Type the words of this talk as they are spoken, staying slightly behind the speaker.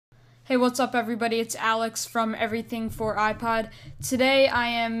Hey, what's up everybody? It's Alex from Everything for iPod. Today I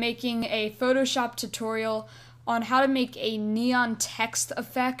am making a Photoshop tutorial on how to make a neon text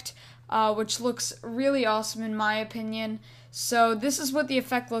effect, which looks really awesome in my opinion. So this is what the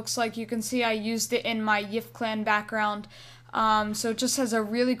effect looks like. You can see I used it in my YIF-Clan background. So it just has a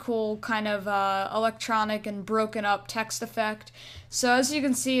really cool kind of electronic and broken up text effect. So as you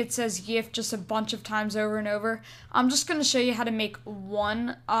can see, it says YIF just a bunch of times over and over. I'm just going to show you how to make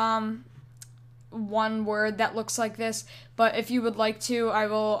one word that looks like this, but if you would like to, I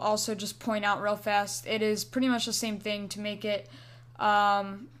will also just point out real fast. It is pretty much the same thing to make it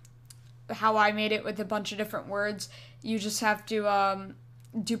how I made it with a bunch of different words. You just have to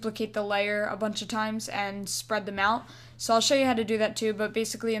duplicate the layer a bunch of times and spread them out. So I'll show you how to do that too, but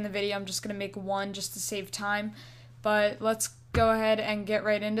basically in the video I'm just going to make one just to save time. But let's go ahead and get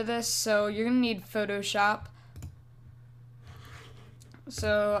right into this. So you're going to need Photoshop.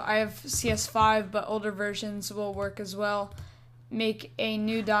 So I have CS5, but older versions will work as well. Make a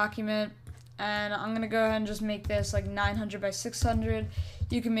new document, and I'm going to go ahead and just make this like 900 by 600.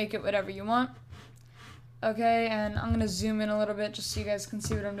 You can make it whatever you want. Okay, and I'm going to zoom in a little bit just so you guys can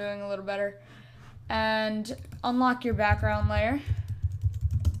see what I'm doing a little better. And unlock your background layer.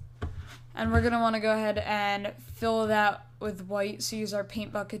 And we're going to want to go ahead and fill that with white, so use our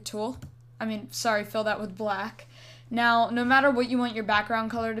paint bucket tool. Fill that with black. Now, no matter what you want your background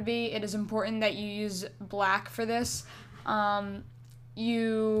color to be, it is important that you use black for this. It'll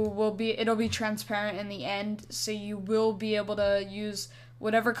be transparent in the end, so you will be able to use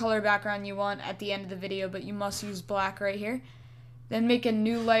whatever color background you want at the end of the video, but you must use black right here. Then make a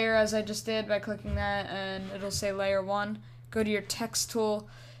new layer as I just did by clicking that, and it'll say layer 1. Go to your text tool,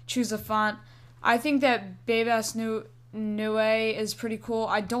 choose a font. I think that Bebas Neue is pretty cool.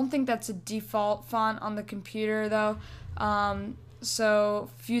 I don't think that's a default font on the computer though. So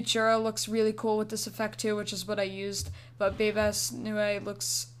Futura looks really cool with this effect too, which is what I used. But Bebas Neue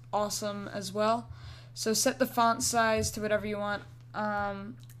looks awesome as well. So set the font size to whatever you want.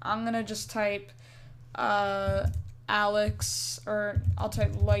 I'm gonna just type Alex, or I'll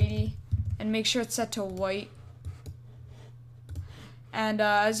type Lighty, and make sure it's set to white. And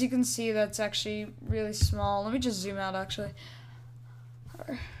as you can see, that's actually really small. Let me just zoom out, actually.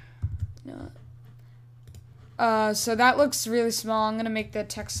 So that looks really small. I'm going to make the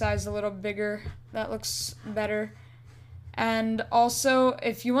text size a little bigger. That looks better. And also,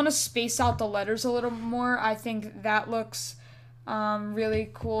 if you want to space out the letters a little more, I think that looks really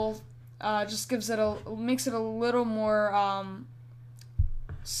cool. Just makes it a little more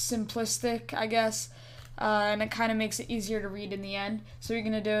simplistic, I guess. And it kind of makes it easier to read in the end. So what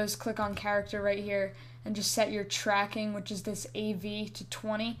you're going to do is click on character right here and just set your tracking, which is this AV, to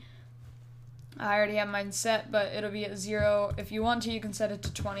 20. I already have mine set, but it'll be at 0. If you want to, you can set it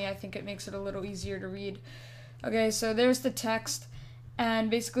to 20. I think it makes it a little easier to read. Okay, so there's the text. And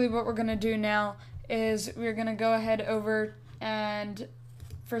basically what we're going to do now is we're going to go ahead over and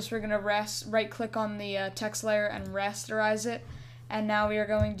first we're going to right-click on the text layer and rasterize it. And now we are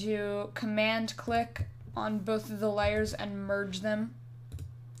going to command-click on both of the layers and merge them.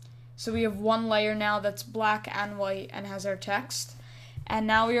 So we have one layer now that's black and white and has our text. And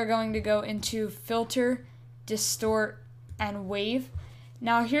now we are going to go into filter, distort, and wave.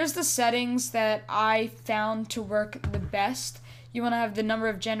 Now here's the settings that I found to work the best. You want to have the number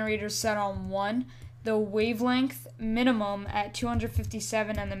of generators set on 1, the wavelength minimum at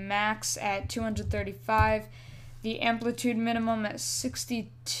 257 and the max at 235. The amplitude minimum at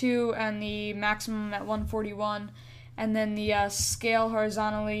 62 and the maximum at 141, and then the scale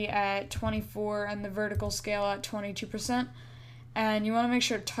horizontally at 24 and the vertical scale at 22%. And you want to make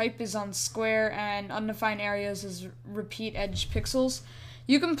sure type is on square and undefined areas is repeat edge pixels.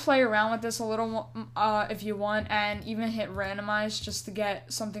 You can play around with this a little if you want, and even hit randomize just to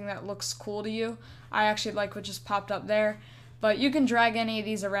get something that looks cool to you. I actually like what just popped up there. But you can drag any of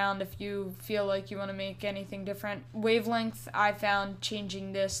these around if you feel like you want to make anything different. Wavelength, I found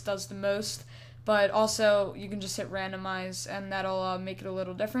changing this does the most. But also, you can just hit randomize, and that'll make it a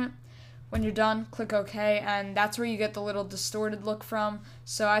little different. When you're done, click OK, and that's where you get the little distorted look from.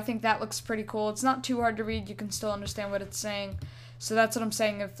 So I think that looks pretty cool. It's not too hard to read. You can still understand what it's saying. So that's what I'm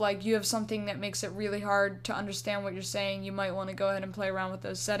saying. If you have something that makes it really hard to understand what you're saying, you might want to go ahead and play around with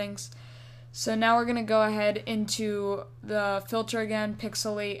those settings. So now we're going to go ahead into the filter again,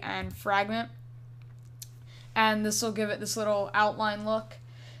 pixelate, and fragment. And this will give it this little outline look.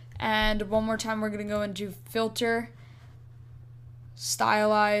 And one more time we're going to go into filter,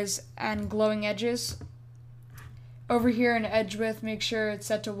 stylize, and glowing edges. Over here in edge width, make sure it's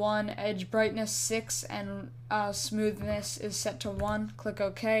set to 1, edge brightness 6, and smoothness is set to 1. Click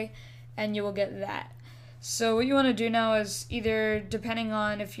OK. and you will get that. So what you want to do now is either, depending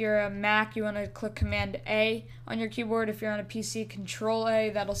on if you're a Mac, you want to click Command A on your keyboard. If you're on a PC, Control A,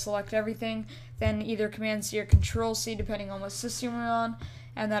 that'll select everything. Then either Command C or Control C, depending on what system you're on,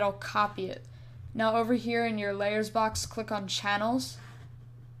 and that'll copy it. Now over here in your layers box, click on channels.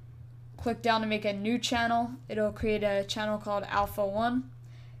 Click down to make a new channel. It'll create a channel called Alpha 1.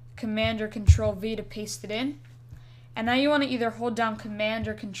 Command or Control V to paste it in. And now you want to either hold down Command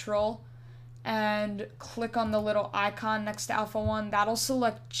or Control and click on the little icon next to Alpha 1. That'll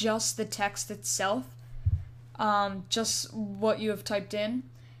select just the text itself, just what you have typed in.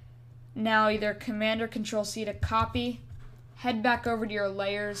 Now either Command or Control C to copy, head back over to your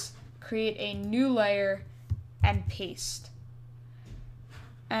layers, create a new layer, and paste.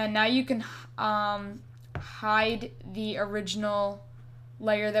 And now you can hide the original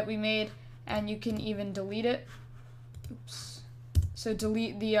layer that we made, and you can even delete it. Oops. So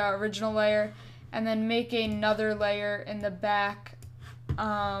delete the original layer, and then make another layer in the back.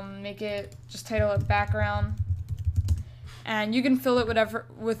 Just title it background, and you can fill it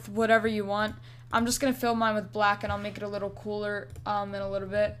with whatever you want. I'm just gonna fill mine with black, and I'll make it a little cooler in a little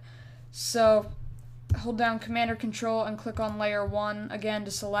bit. So hold down Command or Control and click on layer 1 again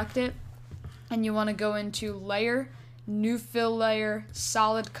to select it, and you want to go into Layer, New Fill Layer,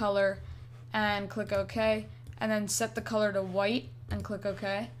 Solid Color, and click OK, and then set the color to white and click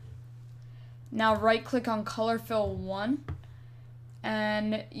OK. Now right click on Color Fill 1,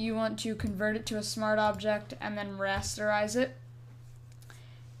 and you want to convert it to a smart object and then rasterize it.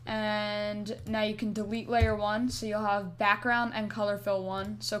 And now you can delete layer 1, so you'll have background and color fill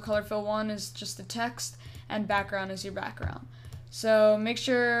 1. So color fill 1 is just the text, and background is your background. So make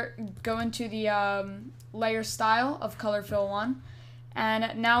sure, go into the layer style of color fill 1,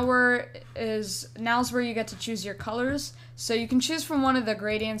 and now's where you get to choose your colors. So you can choose from one of the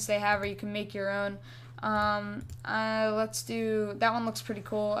gradients they have, or you can make your own. Let's do, that one looks pretty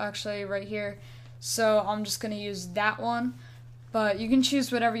cool actually right here. So I'm just going to use that one. But you can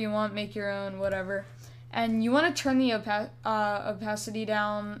choose whatever you want, make your own, whatever. And you want to turn the opacity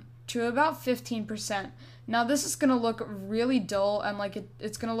down to about 15%. Now this is going to look really dull, and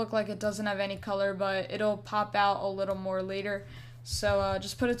it's going to look like it doesn't have any color, but it'll pop out a little more later. So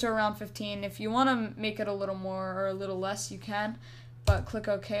just put it to around 15. If you want to make it a little more or a little less, you can. But click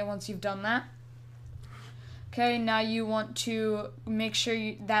OK once you've done that. Okay, now you want to make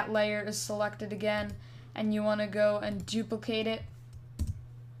sure that layer is selected again, and you want to go and duplicate it.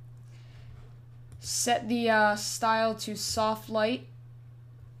 Set the style to soft light,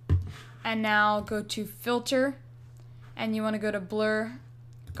 and now go to filter, and you want to go to blur,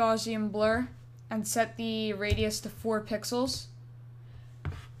 Gaussian blur, and set the radius to 4 pixels.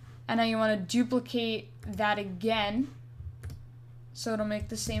 And now you want to duplicate that again, so it'll make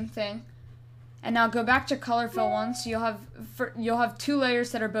the same thing. And now go back to color fill 1, so you'll have 2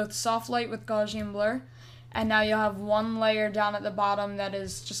 layers that are both soft light with Gaussian blur. And now you'll have 1 layer down at the bottom that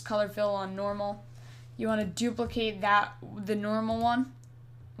is just color fill on normal. You want to duplicate the normal one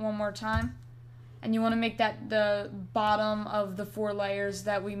more time. And you want to make that the bottom of the 4 layers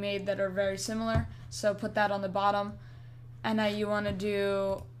that we made that are very similar. So put that on the bottom. And now you want to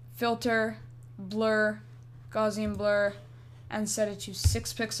do filter, blur, Gaussian blur, and set it to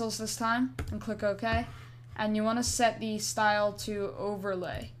 6 pixels this time. And click OK. And you want to set the style to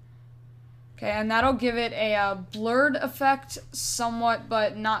overlay. Okay, and that'll give it a blurred effect somewhat,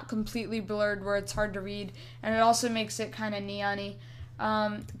 but not completely blurred where it's hard to read. And it also makes it kind of neon-y.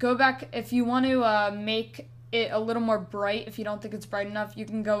 Go back, if you want to make it a little more bright, if you don't think it's bright enough, you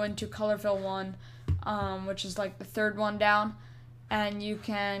can go into color fill 1, which is like the 3rd one down. And you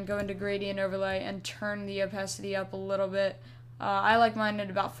can go into gradient overlay and turn the opacity up a little bit. I like mine at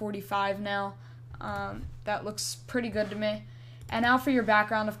about 45 now. That looks pretty good to me. And now for your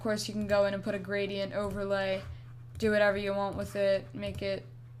background, of course, you can go in and put a gradient overlay, do whatever you want with it, make it,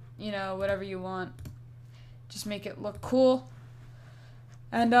 whatever you want. Just make it look cool.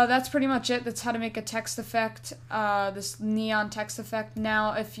 And that's pretty much it. That's how to make a text effect, this neon text effect.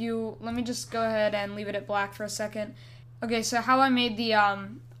 Now, let me just go ahead and leave it at black for a second. Okay, so how I made the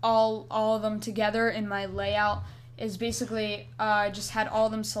all of them together in my layout is basically I just had all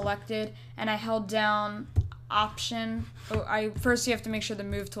of them selected, and I held down Option. First you have to make sure the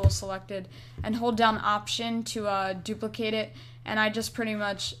move tool is selected, and hold down Option to duplicate it, and I just pretty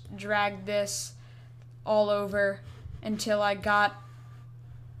much dragged this all over until I got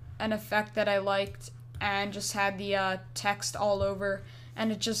an effect that I liked, and just had the text all over,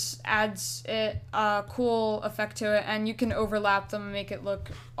 and it just adds a cool effect to it, and you can overlap them and make it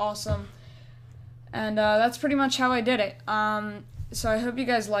look awesome. And that's pretty much how I did it. So I hope you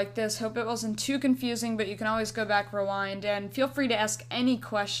guys liked this. Hope it wasn't too confusing, but you can always go back, rewind, and feel free to ask any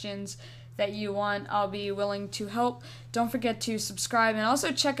questions that you want. I'll be willing to help. Don't forget to subscribe, and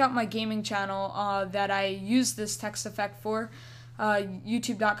also check out my gaming channel that I use this text effect for.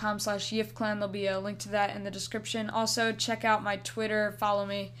 YouTube.com/YifClan. There'll be a link to that in the description. Also, check out my Twitter, follow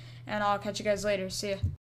me, and I'll catch you guys later. See ya.